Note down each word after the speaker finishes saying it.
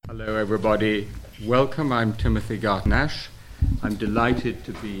Hello, everybody. Welcome. I'm Timothy Garton-Ash. I'm delighted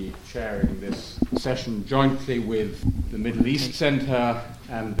to be chairing this session jointly with the Middle East Center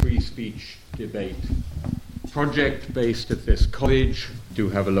and the Free Speech Debate Project based at this college. Do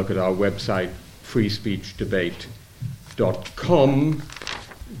have a look at our website, freespeechdebate.com,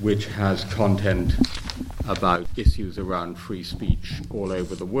 which has content about issues around free speech all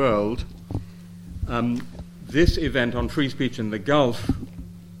over the world. This event on free speech in the Gulf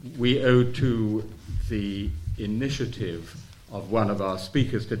we owe to the initiative of one of our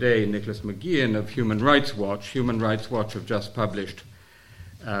speakers today, Nicholas McGeehan of Human Rights Watch. Human Rights Watch have just published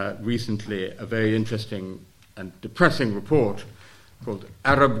recently a very interesting and depressing report called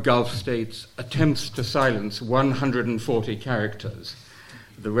Arab Gulf States Attempts to Silence 140 Characters.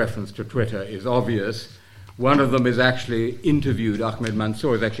 The reference to Twitter is obvious. One of them is actually interviewed, Ahmed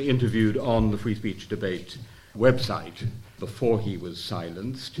Mansour is actually interviewed on the Free Speech Debate website before he was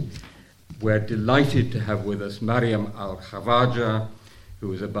silenced. We're delighted to have with us Mariam Al-Khawaja,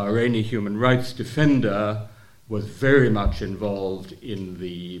 who is a Bahraini human rights defender, was very much involved in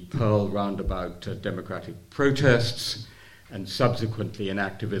the Pearl Roundabout democratic protests and subsequently in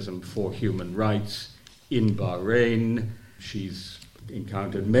activism for human rights in Bahrain. She's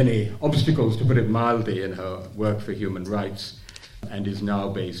encountered many obstacles, to put it mildly, in her work for human rights and is now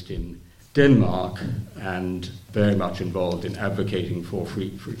based in Denmark and very much involved in advocating for free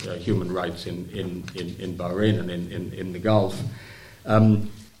human rights in Bahrain and in the Gulf.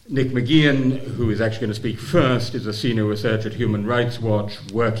 Nick McGeehan, who is actually going to speak first, is a senior researcher at Human Rights Watch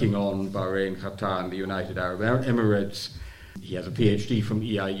working on Bahrain, Qatar, and the United Arab Emirates. He has a PhD from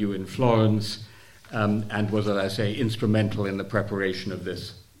EIU in Florence and was, as I say, instrumental in the preparation of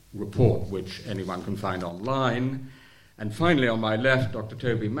this report, which anyone can find online. And finally, on my left, Dr.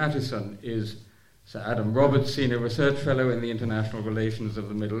 Toby Mattison is Sir Adam Roberts, Senior Research Fellow in the International Relations of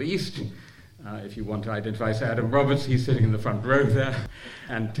the Middle East. If you want to identify Sir Adam Roberts, he's sitting in the front row there.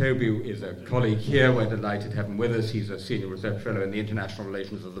 And Toby is a colleague here. We're delighted to have him with us. He's a Senior Research Fellow in the International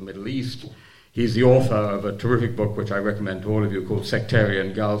Relations of the Middle East. He's the author of a terrific book, which I recommend to all of you, called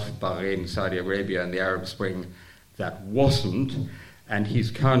Sectarian Gulf, Bahrain, Saudi Arabia, and the Arab Spring That Wasn't. And he's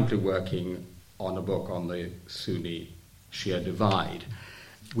currently working on a book on the Sunni-Shia divide.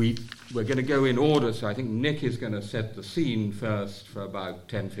 We're going to go in order, so I think Nick is going to set the scene first for about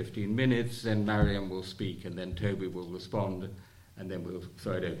 10-15 minutes, then Mariam will speak, and then Toby will respond, and then we'll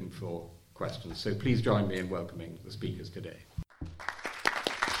throw it open for questions. So please join me in welcoming the speakers today.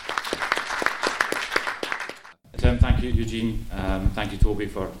 Tim, thank you, Eugene. Thank you, Toby,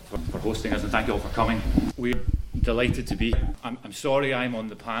 for hosting us, and thank you all for coming. We're delighted to be here. I'm sorry I'm on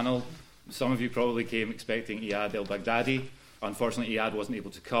the panel. Some of you probably came expecting Iyad el-Baghdadi. Unfortunately, Iyad wasn't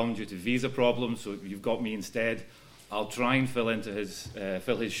able to come due to visa problems, so you've got me instead. I'll try and fill his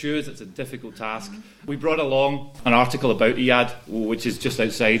shoes. It's a difficult task. We brought along an article about Iyad, which is just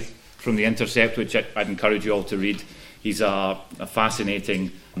outside from The Intercept, which I'd encourage you all to read. He's a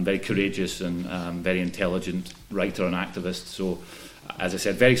fascinating and very courageous and very intelligent writer and activist. So, as I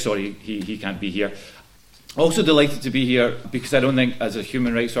said, very sorry he can't be here. Also delighted to be here because I don't think as a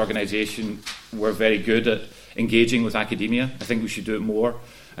human rights organisation we're very good at engaging with academia. I think we should do it more.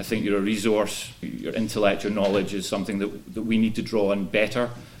 I think you're a resource, your intellect, your knowledge is something that we need to draw on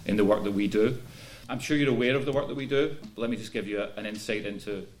better in the work that we do. I'm sure you're aware of the work that we do, but let me just give you an insight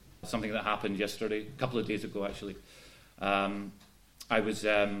into something that happened yesterday, a couple of days ago actually. I was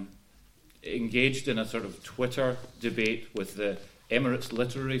engaged in a sort of Twitter debate with the Emirates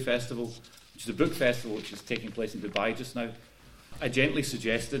Literary Festival, which is a book festival which is taking place in Dubai just now. I gently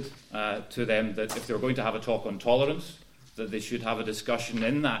suggested to them that if they were going to have a talk on tolerance, that they should have a discussion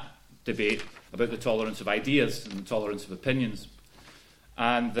in that debate about the tolerance of ideas and the tolerance of opinions.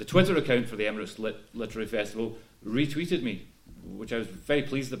 And the Twitter account for the Emirates Literary Festival retweeted me, which I was very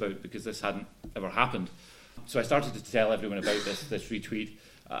pleased about because this hadn't ever happened. So I started to tell everyone about this retweet,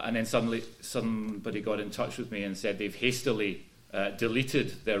 and then suddenly somebody got in touch with me and said they've hastily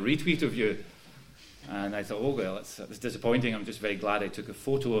deleted their retweet of you. And I thought, oh well, it's disappointing. I'm just very glad I took a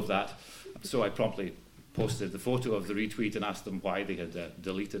photo of that. So I promptly posted the photo of the retweet and asked them why they had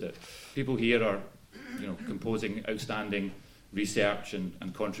deleted it. People here are, composing outstanding research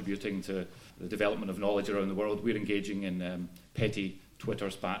and contributing to the development of knowledge around the world. We're engaging in petty Twitter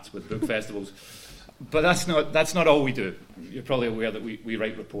spats with book festivals. But that's not all we do. You're probably aware that we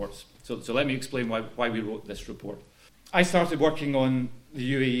write reports. So let me explain why we wrote this report. I started working on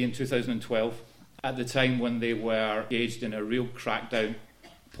the UAE in 2012, at the time when they were engaged in a real crackdown,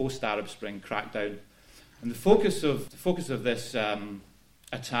 post-Arab Spring crackdown. And the focus of this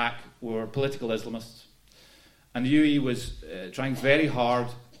attack were political Islamists. And the UAE was trying very hard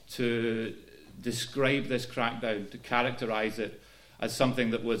to describe this crackdown, to characterise it as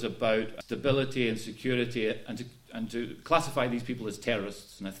something that was about stability and security, and to classify these people as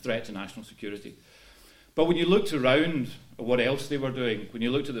terrorists and a threat to national security. But when you looked around at what else they were doing, when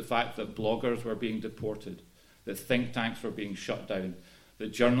you looked at the fact that bloggers were being deported, that think tanks were being shut down,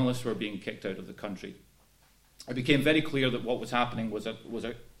 that journalists were being kicked out of the country, it became very clear that what was happening was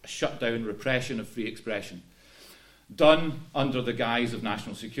a shutdown, repression of free expression, done under the guise of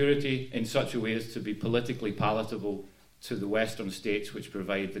national security in such a way as to be politically palatable to the Western states which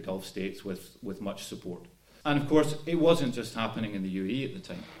provide the Gulf states with much support. And of course, it wasn't just happening in the UAE at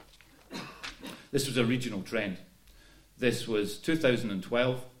the time. This was a regional trend. This was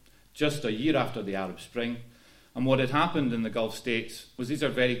 2012, just a year after the Arab Spring. And what had happened in the Gulf states was these are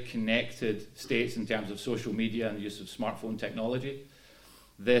very connected states in terms of social media and the use of smartphone technology.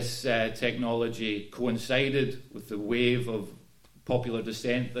 This technology coincided with the wave of popular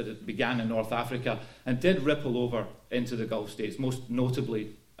dissent that began in North Africa and did ripple over into the Gulf states, most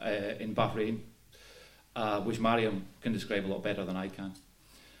notably in Bahrain, which Mariam can describe a lot better than I can.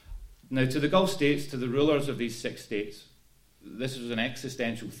 Now, to the Gulf states, to the rulers of these 6 states, this was an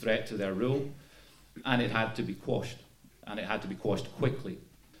existential threat to their rule, and it had to be quashed, and it had to be quashed quickly.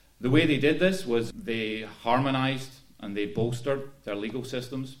 The way they did this was they harmonised and they bolstered their legal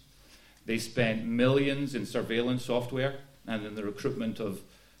systems. They spent millions in surveillance software and in the recruitment of,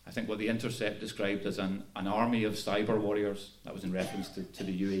 I think, what The Intercept described as an army of cyber warriors. That was in reference to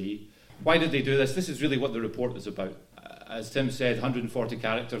the UAE. Why did they do this? This is really what the report is about. As Tim said, 140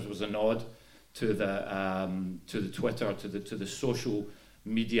 characters was a nod to the Twitter, to the social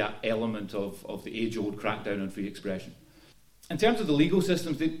media element of the age-old crackdown on free expression. In terms of the legal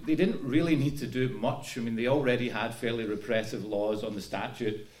systems, they didn't really need to do much. I mean, they already had fairly repressive laws on the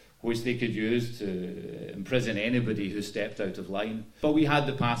statute which they could use to imprison anybody who stepped out of line. But we had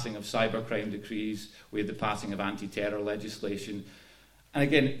the passing of cybercrime decrees, we had the passing of anti-terror legislation. And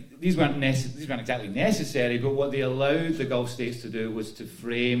again, these weren't exactly necessary, but what they allowed the Gulf states to do was to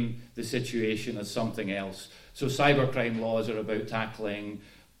frame the situation as something else. So cybercrime laws are about tackling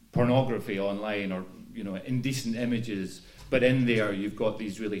pornography online or, indecent images, but in there you've got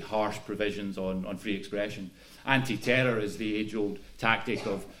these really harsh provisions on free expression. Anti-terror is the age-old tactic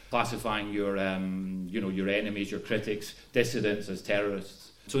of classifying your enemies, your critics, dissidents as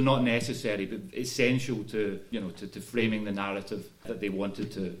terrorists. So not necessary, but essential to framing the narrative that they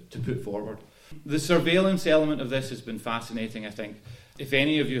wanted to put forward. The surveillance element of this has been fascinating, I think. If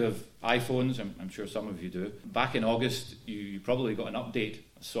any of you have iPhones, I'm sure some of you do, back in August you probably got an update,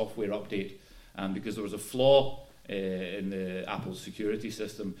 a software update, because there was a flaw in the Apple's security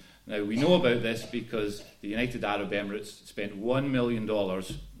system. Now, we know about this because the United Arab Emirates spent $1 million,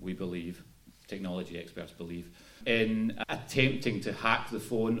 we believe, technology experts believe, in attempting to hack the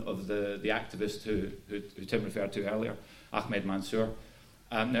phone of the activist who Tim referred to earlier, Ahmed Mansour.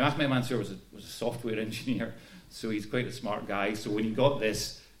 Now, Ahmed Mansour was a software engineer, so he's quite a smart guy. So when he got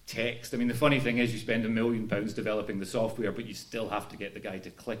this text, I mean, the funny thing is you spend £1 million developing the software, but you still have to get the guy to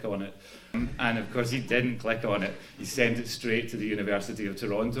click on it. And of course, he didn't click on it. He sent it straight to the University of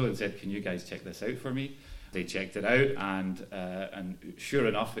Toronto and said, "Can you guys check this out for me?" They checked it out, and sure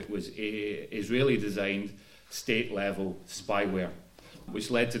enough, it was Israeli-designed state-level spyware,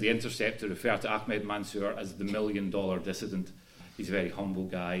 which led to The Intercept to refer to Ahmed Mansour as the $1 million dissident. He's a very humble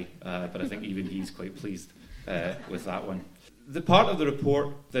guy, but I think even he's quite pleased with that one. The part of the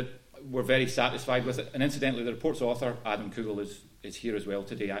report that we're very satisfied with, and incidentally, the report's author, Adam Kugel, is here as well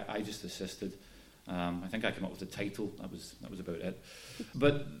today. I just assisted. I think I came up with the title. That was about it.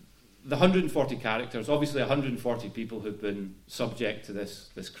 But the 140 characters, obviously 140 people who've been subject to this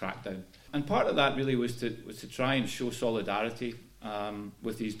crackdown. And part of that really was to try and show solidarity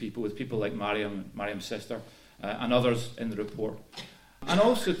with these people, with people like Mariam's sister, and others in the report. And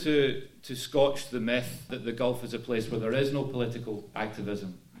also to scotch the myth that the Gulf is a place where there is no political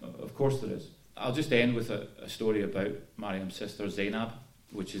activism. Of course there is. I'll just end with a story about Mariam's sister, Zainab,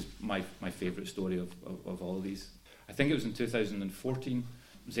 which is my favourite story of all of these. I think it was in 2014.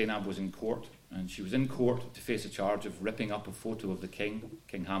 Zainab was in court, and she was in court to face a charge of ripping up a photo of the king,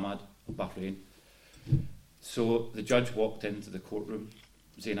 King Hamad of Bahrain. So the judge walked into the courtroom.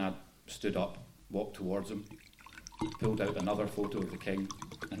 Zainab stood up, walked towards him, pulled out another photo of the king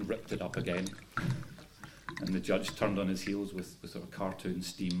and ripped it up again. And the judge turned on his heels with sort of cartoon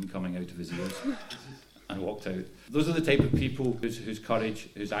steam coming out of his ears and walked out. Those are the type of people whose courage,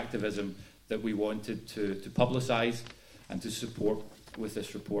 whose activism that we wanted to publicise and to support with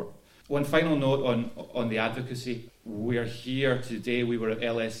this report. One final note on the advocacy. We're here today. We were at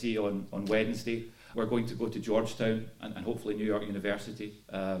LSE on Wednesday. We're going to go to Georgetown and hopefully New York University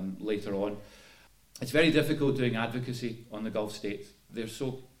later on. It's very difficult doing advocacy on the Gulf states. They're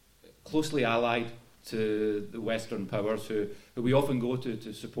so closely allied to the Western powers who we often go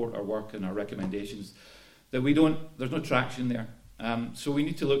to support our work and our recommendations, that there's no traction there. So we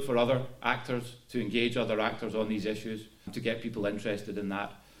need to look for other actors, to engage other actors on these issues, to get people interested in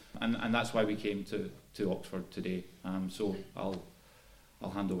that. And that's why we came to Oxford today. So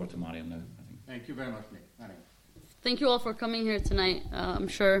I'll hand over to Mariam now, I think. Thank you very much, Nick. Mariam. Thank you all for coming here tonight. I'm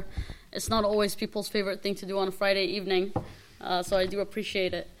sure it's not always people's favorite thing to do on a Friday evening, so I do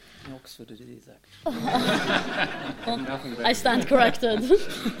appreciate it. In Oxford it is, actually. Well, I stand corrected.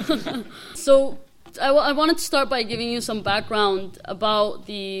 So I wanted to start by giving you some background about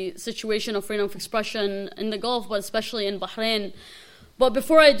the situation of freedom of expression in the Gulf, but especially in Bahrain. But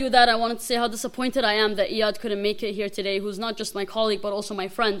before I do that, I wanted to say how disappointed I am that Iyad couldn't make it here today, who's not just my colleague, but also my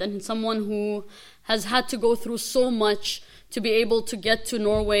friend, and someone who has had to go through so much to be able to get to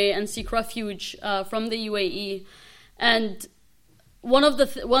Norway and seek refuge from the UAE. And one of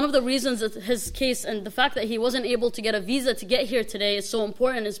the reasons that his case and the fact that he wasn't able to get a visa to get here today is so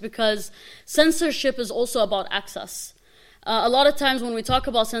important is because censorship is also about access. A lot of times when we talk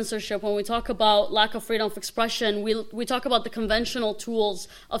about censorship, when we talk about lack of freedom of expression, we talk about the conventional tools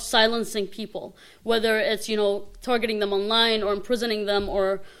of silencing people, whether it's, targeting them online or imprisoning them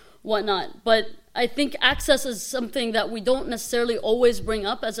or whatnot. But I think access is something that we don't necessarily always bring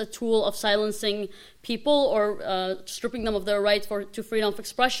up as a tool of silencing people or stripping them of their right to freedom of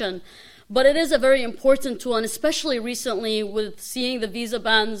expression. But it is a very important tool, and especially recently with seeing the visa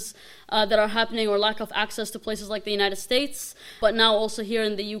bans that are happening or lack of access to places like the United States, but now also here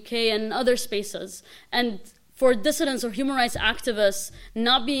in the UK and other spaces. And for dissidents or human rights activists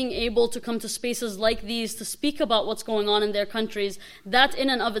not being able to come to spaces like these to speak about what's going on in their countries, that in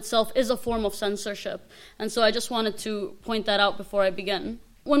and of itself is a form of censorship. And so I just wanted to point that out before I begin.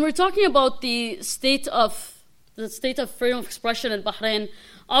 When we're talking about the state of freedom of expression in Bahrain,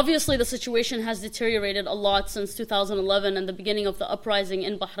 obviously the situation has deteriorated a lot since 2011 and the beginning of the uprising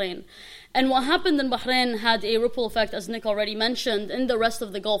in Bahrain. And what happened in Bahrain had a ripple effect, as Nick already mentioned, in the rest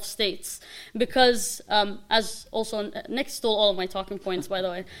of the Gulf states. Because, as also Nick stole all of my talking points, by the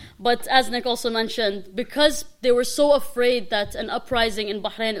way, but as Nick also mentioned, because they were so afraid that an uprising in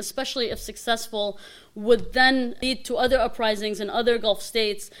Bahrain, especially if successful, would then lead to other uprisings in other Gulf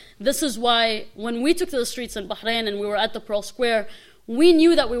states. This is why when we took to the streets in Bahrain and we were at the Pearl Square, we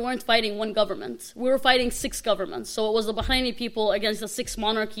knew that we weren't fighting one government. We were fighting 6 governments. So it was the Bahraini people against the 6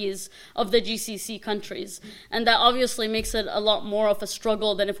 monarchies of the GCC countries. And that obviously makes it a lot more of a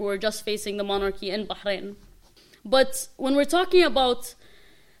struggle than if we were just facing the monarchy in Bahrain. But when we're talking about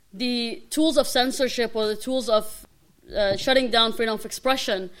the tools of censorship or the tools of shutting down freedom of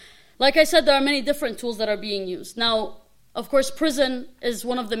expression, like I said, there are many different tools that are being used. Now, of course, prison is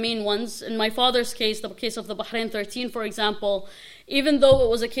one of the main ones. In my father's case, the case of the Bahrain 13, for example, even though it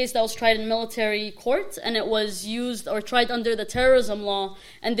was a case that was tried in military court and it was used or tried under the terrorism law,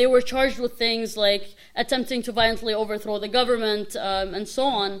 and they were charged with things like attempting to violently overthrow the government and so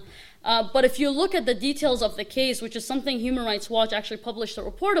on. But if you look at the details of the case, which is something Human Rights Watch actually published a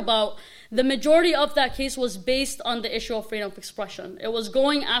report about, the majority of that case was based on the issue of freedom of expression. It was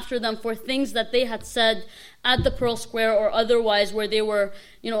going after them for things that they had said at the Pearl Square or otherwise, where they were,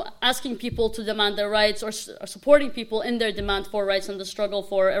 asking people to demand their rights or supporting people in their demand for rights and the struggle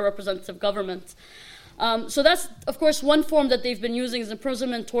for a representative government. So that's, of course, one form that they've been using is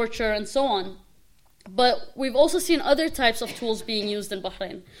imprisonment, torture, and so on. But we've also seen other types of tools being used in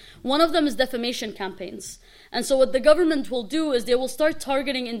Bahrain. One of them is defamation campaigns. And so what the government will do is they will start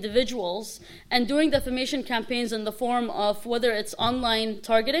targeting individuals and doing defamation campaigns in the form of whether it's online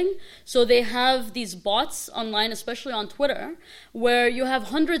targeting. So they have these bots online, especially on Twitter, where you have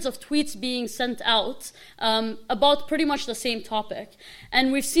hundreds of tweets being sent out about pretty much the same topic.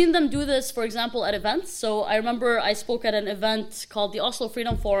 And we've seen them do this, for example, at events. So I remember I spoke at an event called the Oslo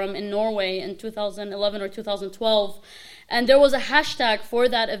Freedom Forum in Norway in 2011 or 2012. And there was a hashtag for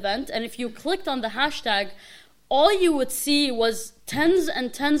that event. And if you clicked on the hashtag, all you would see was tens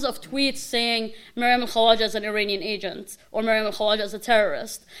and tens of tweets saying Mariam al-Khawaja is an Iranian agent or Mariam al-Khawaja is a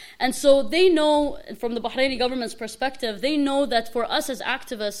terrorist. And so they know, from the Bahraini government's perspective, they know that for us as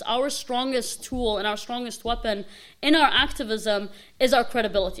activists, our strongest tool and our strongest weapon in our activism is our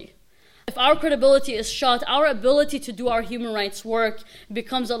credibility. If our credibility is shot, our ability to do our human rights work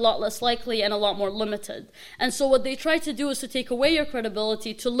becomes a lot less likely and a lot more limited. And so what they try to do is to take away your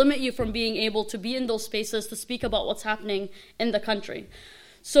credibility, to limit you from being able to be in those spaces, to speak about what's happening in the country.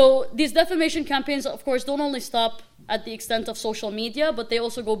 So these defamation campaigns, of course, don't only stop at the extent of social media, but they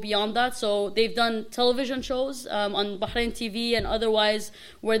also go beyond that. So they've done television shows on Bahrain TV and otherwise,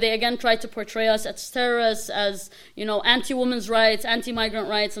 where they again try to portray us as terrorists, as, you know, anti-women's rights, anti-migrant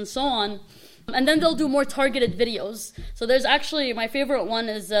rights, and so on. And then they'll do more targeted videos. So there's actually, my favorite one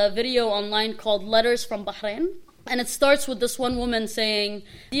is a video online called Letters from Bahrain. And it starts with this one woman saying,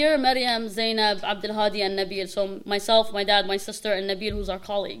 "Dear Maryam, Zainab, Abdelhadi, and Nabil," so myself, my dad, my sister, and Nabil, who's our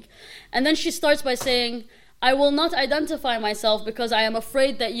colleague. And then she starts by saying, "I will not identify myself because I am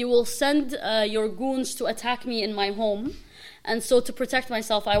afraid that you will send your goons to attack me in my home. And so to protect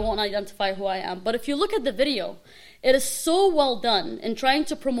myself, I won't identify who I am." But if you look at the video, it is so well done in trying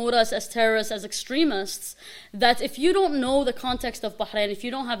to promote us as terrorists, as extremists, that if you don't know the context of Bahrain, if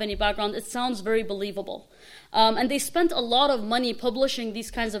you don't have any background, it sounds very believable. And they spent a lot of money publishing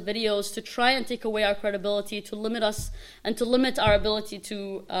these kinds of videos to try and take away our credibility, to limit us, and to limit our ability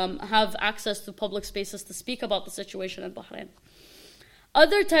to have access to public spaces to speak about the situation in Bahrain.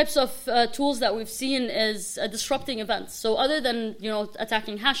 Other types of tools that we've seen is disrupting events. So other than, you know,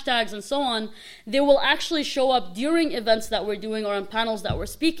 attacking hashtags and so on, they will actually show up during events that we're doing or on panels that we're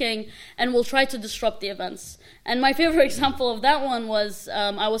speaking, and will try to disrupt the events. And my favorite example of that one was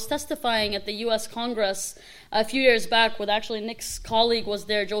I was testifying at the U.S. Congress a few years back with actually Nick's colleague was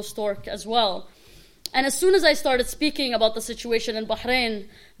there, Joe Stork, as well. And as soon as I started speaking about the situation in Bahrain,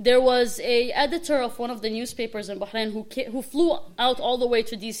 there was an editor of one of the newspapers in Bahrain who flew out all the way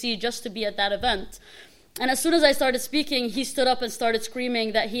to DC just to be at that event. And as soon as I started speaking, he stood up and started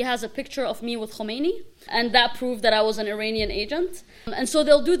screaming that he has a picture of me with Khomeini, and that proved that I was an Iranian agent. And so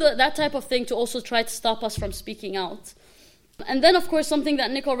they'll do that type of thing to also try to stop us from speaking out. And then, of course, something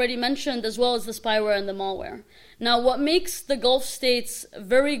that Nick already mentioned as well is the spyware and the malware. Now, what makes the Gulf states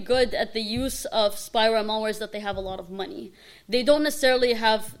very good at the use of spyware and malware is that they have a lot of money. They don't necessarily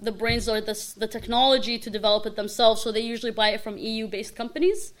have the brains or the technology to develop it themselves, so they usually buy it from EU-based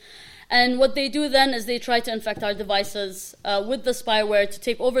companies. And what they do then is they try to infect our devices with the spyware to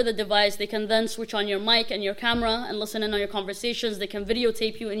take over the device. They can then switch on your mic and your camera and listen in on your conversations. They can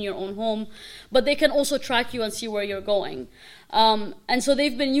videotape you in your own home, but they can also track you and see where you're going. And so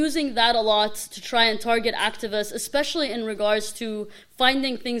they've been using that a lot to try and target activists, especially in regards to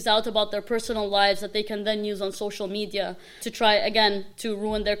finding things out about their personal lives that they can then use on social media to try, again, to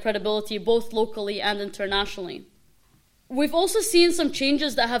ruin their credibility both locally and internationally. We've also seen some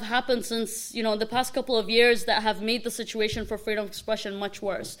changes that have happened since, you know, the past couple of years that have made the situation for freedom of expression much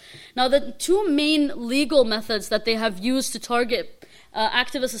worse. Now, the two main legal methods that they have used to target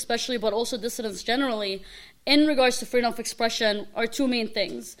activists especially, but also dissidents generally, in regards to freedom of expression are two main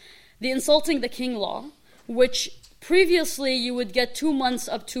things. The Insulting the King law, which previously you would get 2 months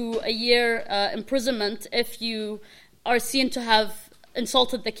up to a year imprisonment if you are seen to have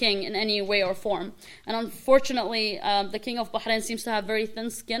insulted the king in any way or form. And unfortunately, the king of Bahrain seems to have very thin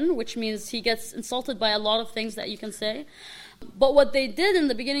skin, which means he gets insulted by a lot of things that you can say. But what they did in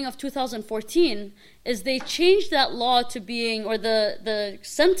the beginning of 2014 is they changed that law to being, or the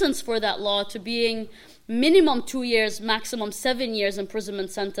sentence for that law to being minimum 2 years, maximum 7 years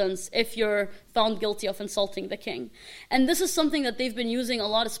imprisonment sentence if you're found guilty of insulting the king. And this is something that they've been using a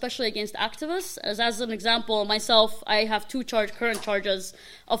lot, especially against activists. As an example, myself, I have two current charges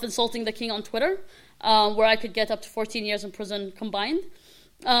of insulting the king on Twitter, where I could get up to 14 years in prison combined.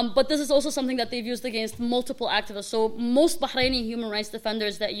 But this is also something that they've used against multiple activists. So most Bahraini human rights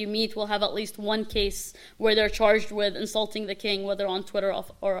defenders that you meet will have at least one case where they're charged with insulting the king, whether on Twitter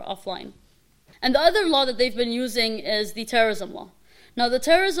or offline. And the other law that they've been using is the terrorism law. Now, the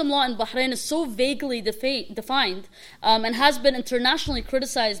terrorism law in Bahrain is so vaguely defined and has been internationally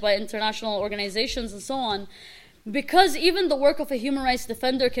criticized by international organizations and so on, because even the work of a human rights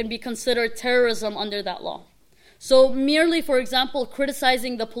defender can be considered terrorism under that law. So merely, for example,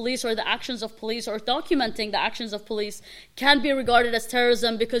 criticizing the police or the actions of police or documenting the actions of police can be regarded as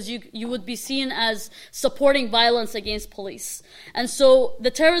terrorism because you would be seen as supporting violence against police. And so the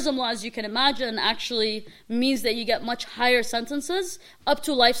terrorism law, as you can imagine, actually means that you get much higher sentences, up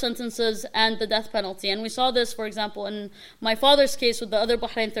to life sentences and the death penalty. And we saw this, for example, in my father's case with the other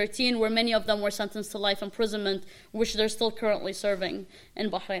Bahrain 13, where many of them were sentenced to life imprisonment, which they're still currently serving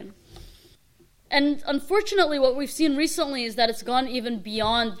in Bahrain. And unfortunately, what we've seen recently is that it's gone even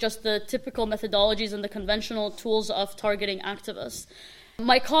beyond just the typical methodologies and the conventional tools of targeting activists.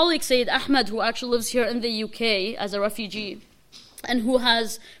 My colleague, Saeed Ahmed, who actually lives here in the UK as a refugee, and who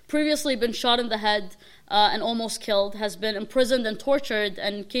has previously been shot in the head and almost killed, has been imprisoned and tortured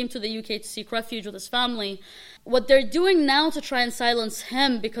and came to the UK to seek refuge with his family. What they're doing now to try and silence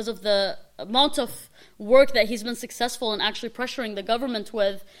him, because of the amount of work that he's been successful in actually pressuring the government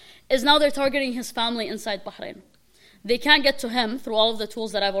with, is now they're targeting his family inside Bahrain. They can't get to him through all of the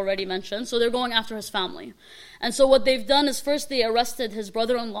tools that I've already mentioned, so they're going after his family. And so what they've done is first they arrested his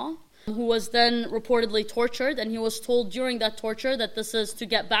brother-in-law, who was then reportedly tortured, and he was told during that torture that this is to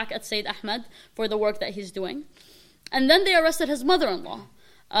get back at Sayyid Ahmed for the work that he's doing. And then they arrested his mother-in-law,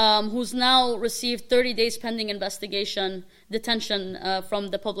 who's now received 30 days pending investigation, detention from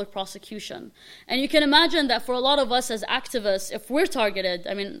the public prosecution. And you can imagine that for a lot of us as activists, if we're targeted,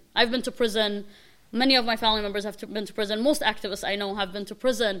 I mean, I've been to prison, many of my family members have been to prison, most activists I know have been to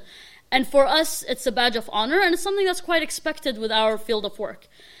prison, and for us it's a badge of honor, and it's something that's quite expected with our field of work.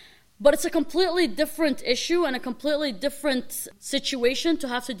 But it's a completely different issue and a completely different situation to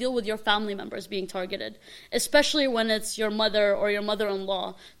have to deal with your family members being targeted, especially when it's your mother or your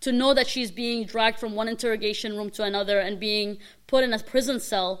mother-in-law, to know that she's being dragged from one interrogation room to another and being put in a prison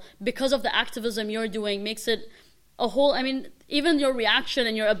cell because of the activism you're doing makes it a whole, I mean, even your reaction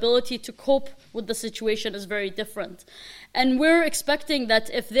and your ability to cope with the situation is very different. And we're expecting that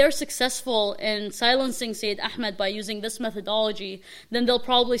if they're successful in silencing Sayyid Ahmed by using this methodology, then they'll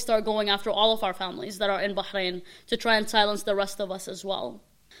probably start going after all of our families that are in Bahrain to try and silence the rest of us as well.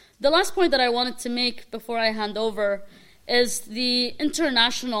 The last point that I wanted to make before I hand over is the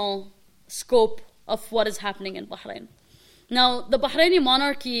international scope of what is happening in Bahrain. Now, the Bahraini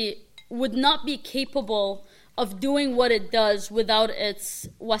monarchy would not be capable of doing what it does without its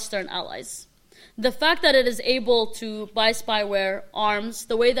Western allies. The fact that it is able to buy spyware, arms,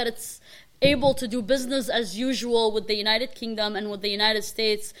 the way that it's able to do business as usual with the United Kingdom and with the United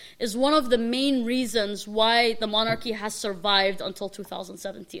States is one of the main reasons why the monarchy has survived until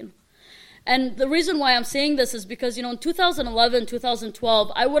 2017. And the reason why I'm saying this is because, in 2011,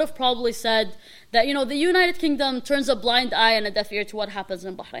 2012, I would have probably said that, the United Kingdom turns a blind eye and a deaf ear to what happens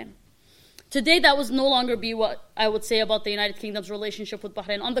in Bahrain. Today, that would no longer be what I would say about the United Kingdom's relationship with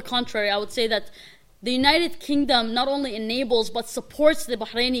Bahrain. On the contrary, I would say that the United Kingdom not only enables but supports the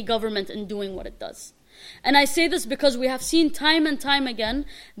Bahraini government in doing what it does. And I say this because we have seen time and time again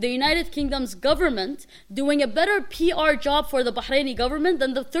the United Kingdom's government doing a better PR job for the Bahraini government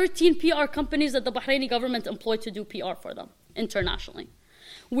than the 13 PR companies that the Bahraini government employed to do PR for them internationally.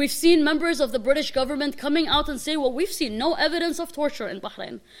 We've seen members of the British government coming out and say, well, we've seen no evidence of torture in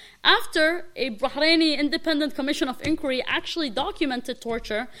Bahrain, after a Bahraini independent commission of inquiry actually documented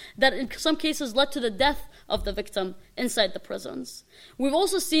torture that in some cases led to the death of the victim inside the prisons. We've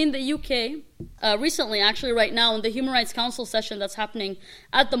also seen the UK, recently, actually right now, in the Human Rights Council session that's happening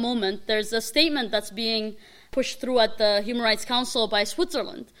at the moment, there's a statement that's being pushed through at the Human Rights Council by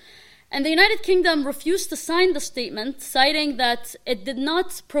Switzerland. And the United Kingdom refused to sign the statement, citing that it did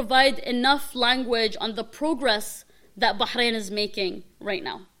not provide enough language on the progress that Bahrain is making right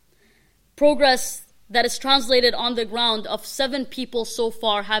now. Progress that is translated on the ground of 7 people so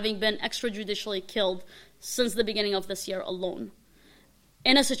far having been extrajudicially killed since the beginning of this year alone.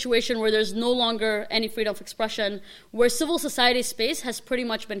 In a situation where there's no longer any freedom of expression, where civil society space has pretty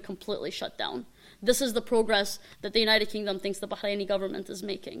much been completely shut down. This is the progress that the United Kingdom thinks the Bahraini government is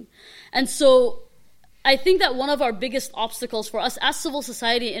making. And so I think that one of our biggest obstacles for us as civil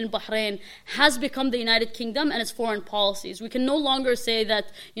society in Bahrain has become the United Kingdom and its foreign policies. We can no longer say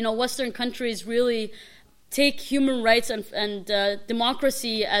that, Western countries really take human rights and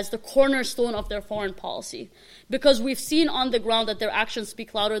democracy as the cornerstone of their foreign policy. Because we've seen on the ground that their actions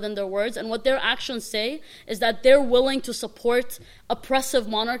speak louder than their words, and what their actions say is that they're willing to support oppressive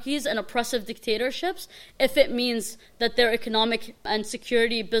monarchies and oppressive dictatorships if it means that their economic and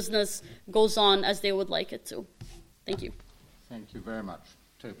security business goes on as they would like it to. Thank you. Thank you very much.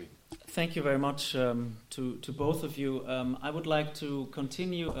 Toby. Thank you very much to both of you. I would like to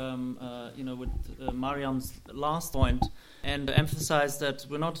continue, with Mariam's last point and emphasize that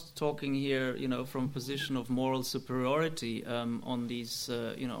we're not talking here, from a position of moral superiority on these,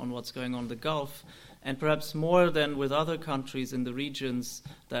 on what's going on in the Gulf, and perhaps more than with other countries in the regions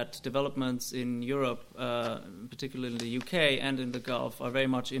that developments in Europe, particularly in the UK and in the Gulf, are very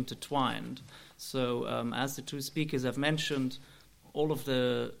much intertwined. So, as the two speakers have mentioned, all of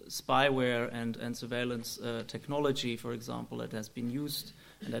the spyware and surveillance technology, for example, that has been used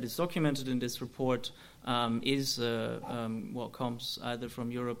and that is documented in this report is what comes either from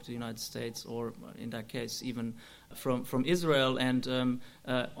Europe to the United States or, in that case, even from Israel. And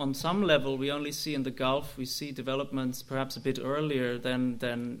on some level, we only see in the Gulf, we see developments perhaps a bit earlier than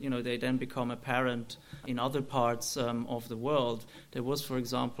they then become apparent in other parts of the world. There was, for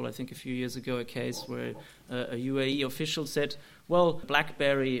example, I think a few years ago, a case where a UAE official said, well,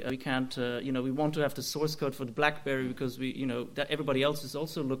 BlackBerry, we can't, we want to have the source code for the BlackBerry because that everybody else is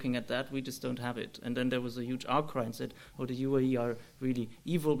also looking at that, we just don't have it. And then there was a huge outcry and said, oh, the UAE are really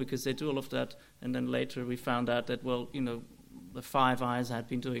evil because they do all of that. And then later we found out that, the Five Eyes had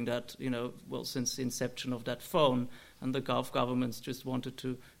been doing that, since the inception of that phone, and the Gulf governments just wanted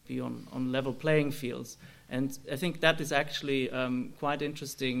to be on level playing fields. And I think that is actually quite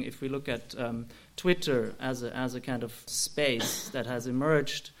interesting if we look at Twitter as a kind of space that has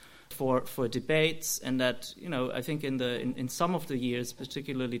emerged for debates, and that I think in some of the years,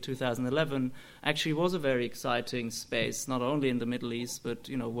 particularly 2011, actually was a very exciting space, not only in the Middle East but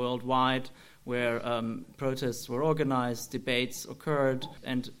worldwide, where protests were organized, debates occurred,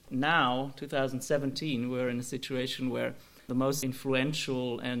 and now 2017 we're in a situation where the most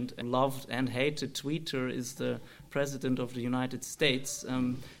influential and loved and hated tweeter is the President of the United States.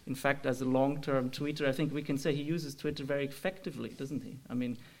 In fact, as a long-term tweeter, I think we can say he uses Twitter very effectively, doesn't he? I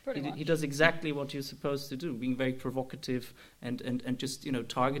mean, he does exactly what you're supposed to do, being very provocative and just,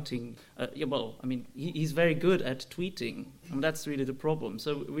 targeting. He's very good at tweeting, and that's really the problem.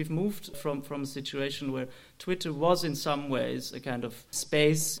 So we've moved from a situation where Twitter was in some ways a kind of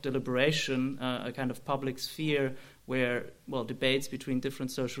space, deliberation, a kind of public sphere where, debates between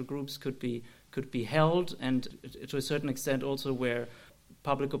different social groups could be held, and to a certain extent also where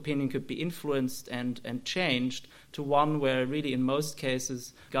public opinion could be influenced and changed, to one where really in most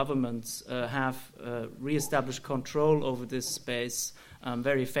cases governments have re-established control over this space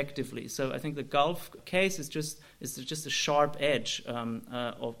very effectively. So I think the Gulf case is just a sharp edge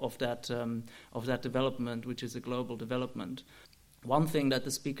of that development, which is a global development. One thing that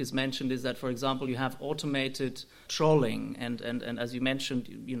the speakers mentioned is that, for example, you have automated trolling, and as you mentioned,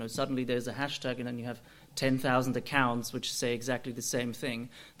 suddenly there's a hashtag and then you have 10,000 accounts which say exactly the same thing.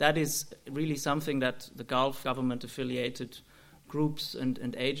 That is really something that the Gulf government-affiliated groups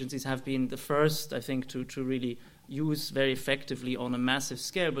and agencies have been the first, I think, to really use very effectively on a massive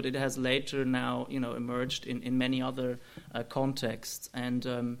scale, but it has later now, emerged in many other contexts.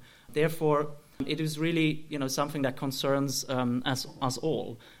 And therefore, it is really, something that concerns us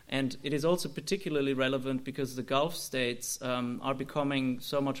all. And it is also particularly relevant because the Gulf states are becoming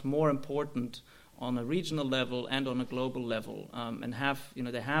so much more important on a regional level and on a global level, and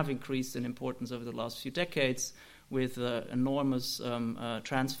they have increased in importance over the last few decades with enormous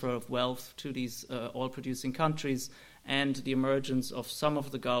transfer of wealth to these oil-producing countries, and the emergence of some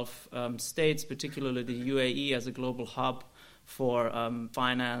of the Gulf states, particularly the UAE as a global hub for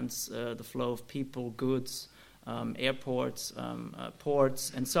finance, the flow of people, goods, airports,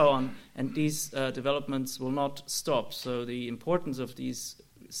 ports, and so on. And these developments will not stop. So the importance of these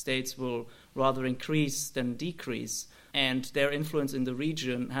states will rather increase than decrease. And their influence in the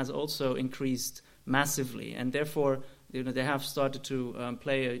region has also increased massively. And therefore, they have started to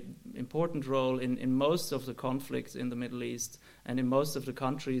play an important role in most of the conflicts in the Middle East and in most of the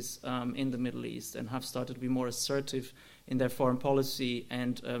countries in the Middle East, and have started to be more assertive in their foreign policy,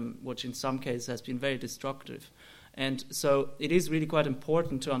 and which in some cases has been very destructive. And so it is really quite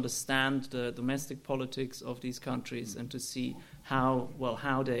important to understand the domestic politics of these countries and to see how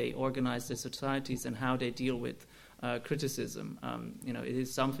they organize their societies and how they deal with criticism. It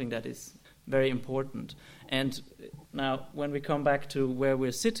is something that is very important. And now when we come back to where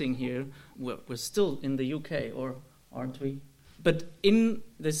we're sitting here, we're still in the UK, or aren't we? But in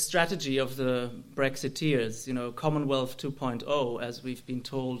this strategy of the Brexiteers, Commonwealth 2.0, as we've been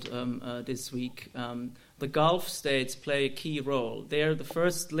told this week, the Gulf states play a key role. They're the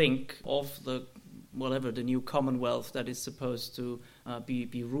first link of the new Commonwealth that is supposed to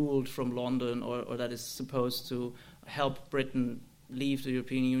be ruled from London, or that is supposed to help Britain leave the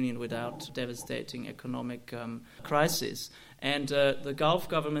European Union without devastating economic crisis. And the Gulf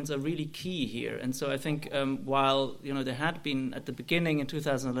governments are really key here. And so I think while there had been at the beginning in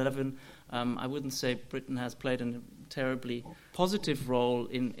 2011, I wouldn't say Britain has played a terribly positive role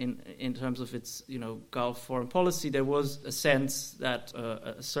in terms of its Gulf foreign policy. There was a sense that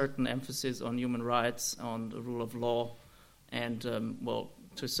a certain emphasis on human rights, on the rule of law, and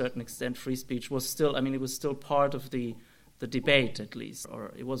to a certain extent free speech was still. It was still part of the the debate, at least,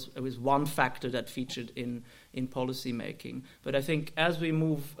 or it was one factor that featured in policy making. But I think as we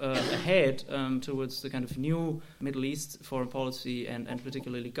move ahead towards the kind of new Middle East foreign policy and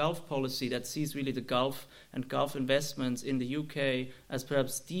particularly Gulf policy that sees really the Gulf and Gulf investments in the UK as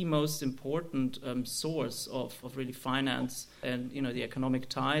perhaps the most important source of really finance and the economic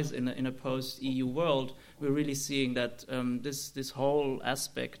ties in a post-EU world, we're really seeing that this whole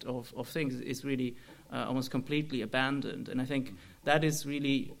aspect of things is really almost completely abandoned. And I think that is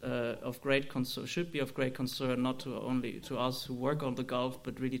really of great concern, should be of great concern, not only to us who work on the Gulf,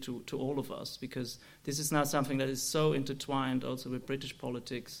 but really to all of us, because this is now something that is so intertwined also with British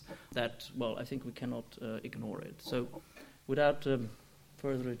politics that, well, I think we cannot ignore it. So without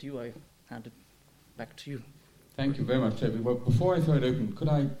further ado, I hand it back to you. Thank you very much, David. Well, before I throw it open, could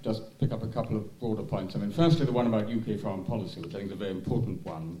I just pick up a couple of broader points? I mean, firstly, the one about UK foreign policy, which I think is a very important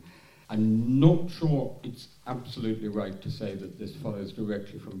one. I'm not sure it's absolutely right to say that this follows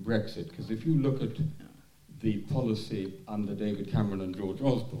directly from Brexit, because if you look at the policy under David Cameron and George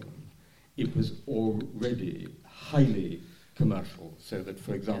Osborne, it was already highly commercial, so that,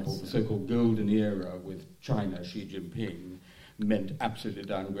 for example, the so-called golden era with China, Xi Jinping, meant absolutely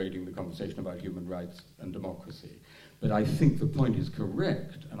downgrading the conversation about human rights and democracy. But I think the point is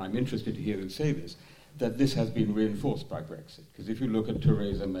correct, and I'm interested to hear you say this, that this has been reinforced by Brexit. Because if you look at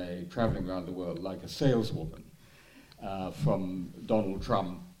Theresa May travelling around the world like a saleswoman, from Donald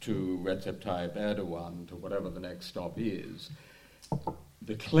Trump to Recep Tayyip Erdogan to whatever the next stop is,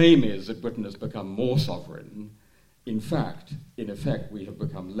 the claim is that Britain has become more sovereign. In effect, we have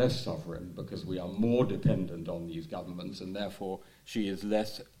become less sovereign because we are more dependent on these governments, and therefore she is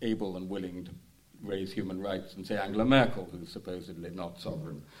less able and willing to raise human rights than, say, Angela Merkel, who's supposedly not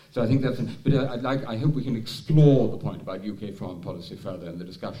sovereign. So I think that's... But I hope we can explore the point about UK foreign policy further in the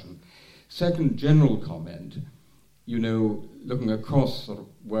discussion. Second general comment, looking across sort of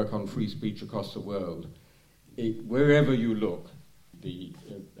work on free speech across the world, wherever you look, the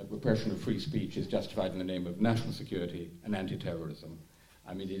repression of free speech is justified in the name of national security and anti-terrorism.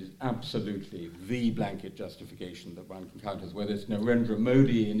 I mean, it is absolutely the blanket justification that one encounters, whether it's Narendra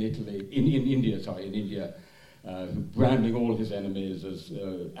Modi in India, branding all his enemies as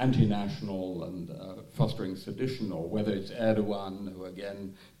anti-national and fostering sedition, or whether it's Erdogan, who,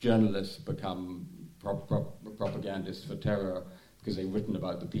 again, journalists become propagandists for terror because they've written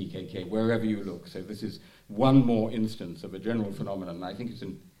about the PKK, wherever you look. So this is one more instance of a general phenomenon, and I think it's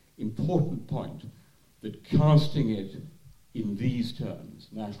an important point that casting it in these terms,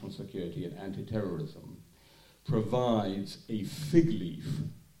 national security and anti-terrorism, provides a fig leaf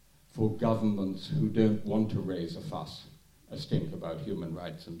for governments who don't want to raise a stink about human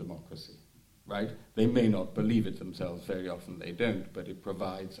rights and democracy, right? They may not believe it themselves, very often they don't, but it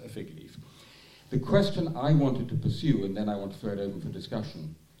provides a fig leaf. The question I wanted to pursue, and then I want to throw it open for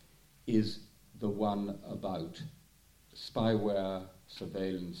discussion, is the one about spyware,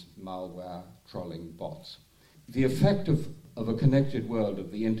 surveillance, malware, trolling, bots. The effect of a connected world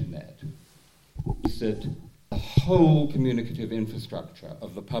of the internet is that the whole communicative infrastructure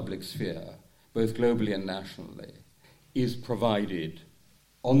of the public sphere, both globally and nationally, is provided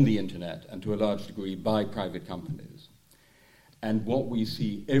on the internet and to a large degree by private companies. And what we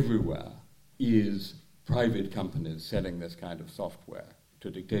see everywhere is private companies selling this kind of software to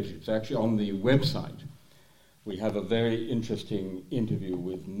dictatorships. Actually, on the website, we have a very interesting interview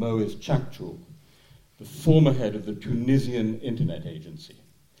with Moez Chakchour, the former head of the Tunisian Internet Agency.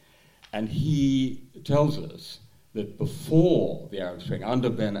 And he tells us that before the Arab Spring,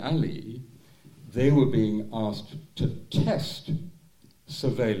 under Ben Ali, they were being asked to test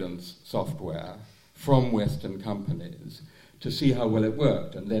surveillance software from Western companies to see how well it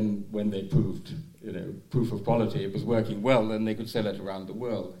worked. And then when they proved, proof of quality, it was working well, then they could sell it around the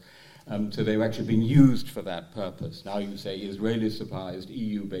world. So they were actually being used for that purpose. Now you say Israeli-supplied,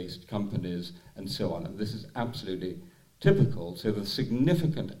 EU-based companies, and so on. And this is absolutely typical. So the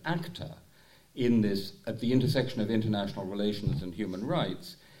significant actor in this, at the intersection of international relations and human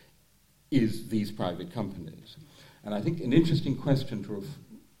rights, is these private companies. And I think an interesting question to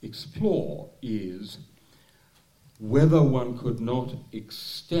explore is whether one could not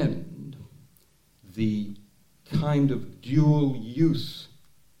extend the kind of dual use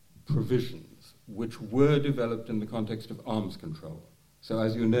provisions which were developed in the context of arms control. So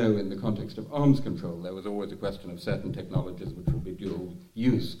as you know, in the context of arms control, there was always a question of certain technologies which would be dual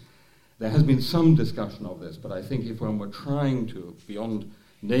use. There has been some discussion of this, but I think if one were trying to, beyond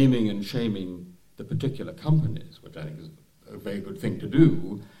naming and shaming the particular companies, which I think is a very good thing to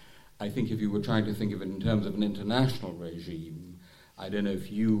do, I think if you were trying to think of it in terms of an international regime, I don't know if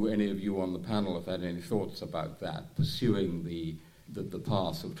any of you on the panel have had any thoughts about that, pursuing the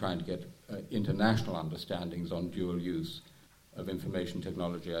path of trying to get international understandings on dual use of information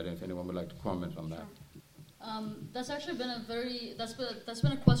technology. I don't know if anyone would like to comment on that. That's actually been that's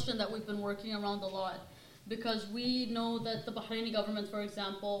been a question that we've been working around a lot, because we know that the Bahraini government, for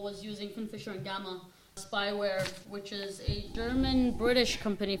example, was using Finfisher and Gamma spyware, which is a German-British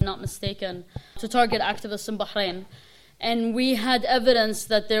company, if not mistaken, to target activists in Bahrain. And we had evidence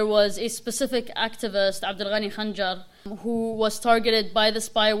that there was a specific activist, Abdelghani Khanjar, who was targeted by the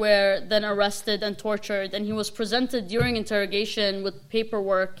spyware, then arrested and tortured. And he was presented during interrogation with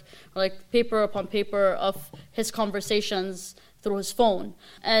paperwork, like paper upon paper of his conversations through his phone.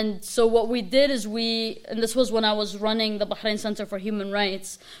 And so what we did is and this was when I was running the Bahrain Center for Human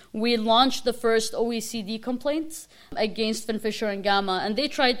Rights, we launched the first OECD complaints against Finfisher and Gamma. And they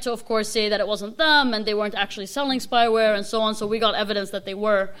tried to, of course, say that it wasn't them and they weren't actually selling spyware and so on. So we got evidence that they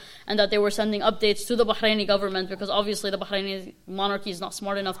were, and that they were sending updates to the Bahraini government, because obviously the Bahraini monarchy is not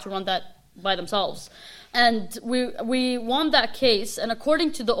smart enough to run that by themselves. And we won that case, and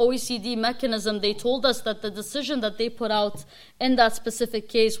according to the OECD mechanism, they told us that the decision that they put out in that specific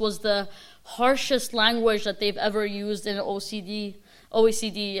case was the harshest language that they've ever used in an OECD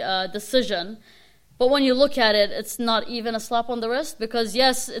decision. But when you look at it, it's not even a slap on the wrist, because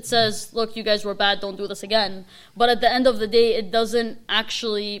yes, it says, look, you guys were bad, don't do this again. But at the end of the day, it doesn't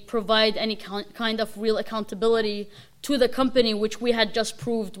actually provide any kind of real accountability to the company, which we had just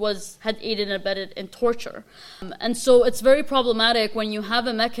proved had aided and abetted in torture. And so it's very problematic when you have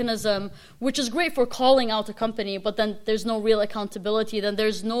a mechanism which is great for calling out a company, but then there's no real accountability, then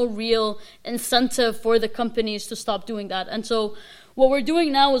there's no real incentive for the companies to stop doing that. And so what we're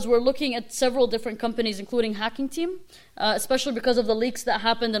doing now is we're looking at several different companies, including Hacking Team, especially because of the leaks that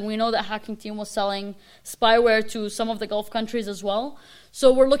happened, and we know that Hacking Team was selling spyware to some of the Gulf countries as well.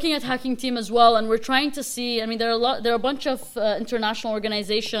 So we're looking at Hacking Team as well, and we're trying to see, there are a bunch of international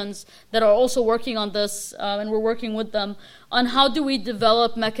organizations that are also working on this, and we're working with them on how do we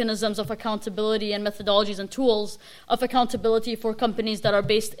develop mechanisms of accountability and methodologies and tools of accountability for companies that are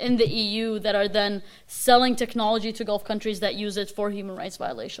based in the EU that are then selling technology to Gulf countries that use it for human rights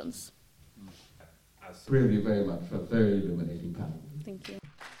violations. Really very much, a very illuminating panel. Thank you.